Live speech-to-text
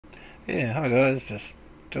Yeah, hi guys, just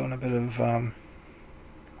doing a bit of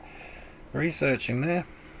researching there,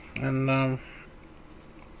 and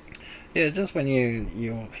yeah, just when you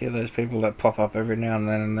hear those people that pop up every now and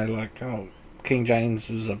then, and they're like, "Oh, King James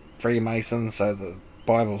was a Freemason, so the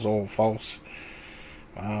Bible's all false,"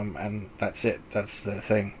 and that's it. That's the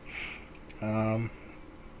thing. Um,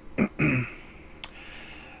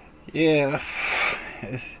 yeah,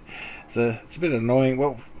 it's a bit annoying.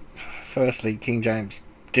 Well, firstly, King James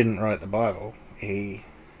didn't write the Bible. He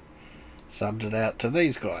subbed it out to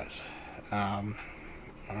these guys. Um,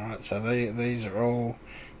 Alright, so these are all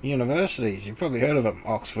universities. You've probably heard of them: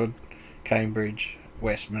 Oxford, Cambridge,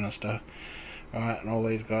 Westminster, right, and all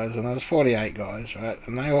these guys. And there's 48 guys, right,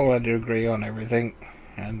 and they all had to agree on everything,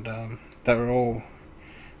 and they were all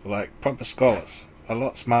like proper scholars, a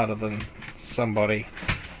lot smarter than somebody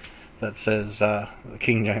that says the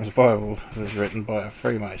King James Bible was written by a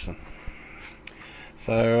Freemason.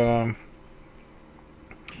 So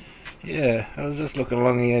yeah, I was just looking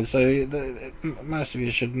along here. So most of you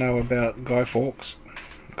should know about Guy Fawkes.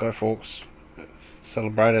 Guy Fawkes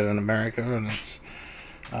celebrated in America, and it's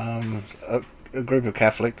a group of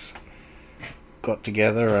Catholics got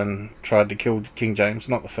together and tried to kill King James.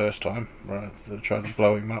 Not the first time, right? They tried to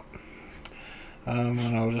blow him up. And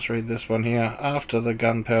I'll just read this one here. After the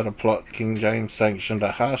gunpowder plot, King James sanctioned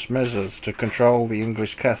a harsh measures to control the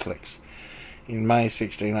English Catholics. In May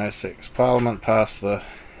 1606, Parliament passed the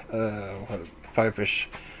Popish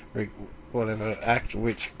whatever act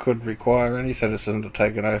which could require any citizen to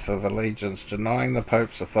take an oath of allegiance denying the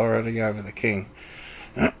Pope's authority over the King.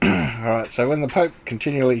 Alright, so when the Pope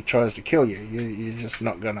continually tries to kill you, you're just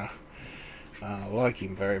not gonna like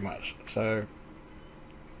him very much. So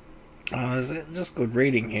there's just good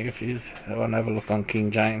reading here if you want to have a look on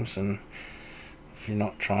King James, and if you're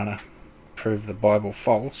not trying to prove the Bible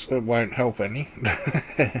false, it won't help any.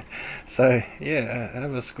 So yeah,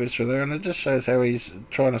 have a squiz through there, and it just shows how he's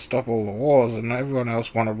trying to stop all the wars, and everyone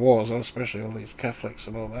else wanted wars, especially all these Catholics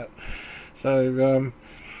and all that. So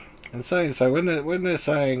so when they're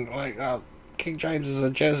saying like, oh, King James is a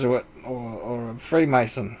Jesuit or a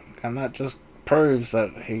Freemason, and that just proves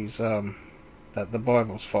that he's that the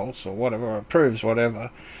Bible's false or whatever, or proves whatever,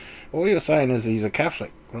 all you're saying is he's a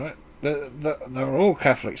Catholic, right? They were all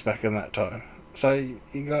Catholics back in that time. So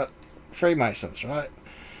you got Freemasons, right?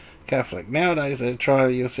 Catholic. Nowadays they're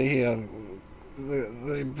trying. You'll see here,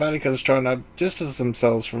 the Vatican's trying to distance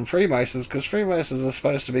themselves from Freemasons, because Freemasons are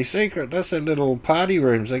supposed to be secret. That's their little party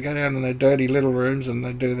rooms. They go down in their dirty little rooms and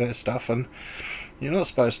they do their stuff, and you're not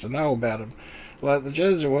supposed to know about them. Like the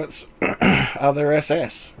Jesuits are their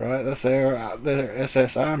SS, right? That's their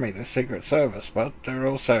SS army, their secret service, but they're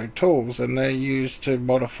also tools, and they're used to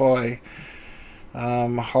modify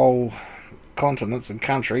whole continents and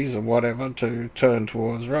countries and whatever to turn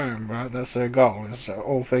towards Rome, right? That's their goal, is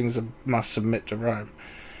all things must submit to Rome,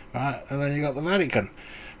 right? And then you got the Vatican,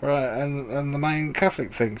 right, and the main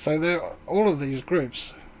Catholic thing. So all of these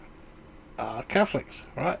groups are Catholics,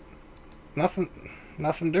 right?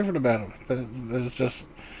 Nothing different about them. There's just,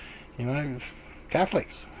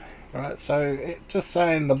 Catholics, right? So just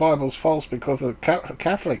saying the Bible's false because a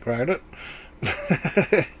Catholic wrote it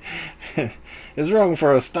is wrong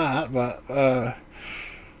for a start. But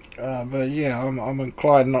yeah, I'm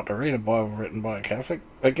inclined not to read a Bible written by a Catholic.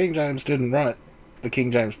 But King James didn't write the King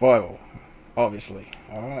James Bible, obviously.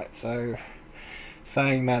 All right, so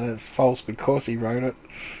saying that it's false because he wrote it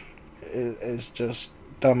is just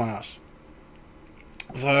dumbass.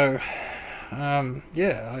 So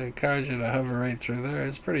yeah, I encourage you to have a read through there.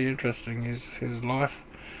 It's pretty interesting, his life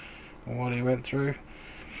and what he went through.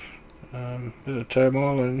 Bit of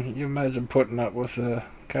turmoil, and you imagine putting up with the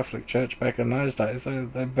Catholic Church back in those days.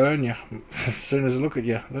 They burn you as soon as they look at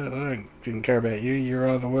you. They didn't care about you. You're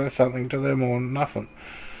either worth something to them or nothing.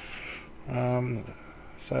 Yeah,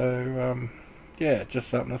 just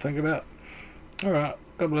something to think about. Alright,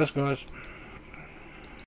 God bless, guys.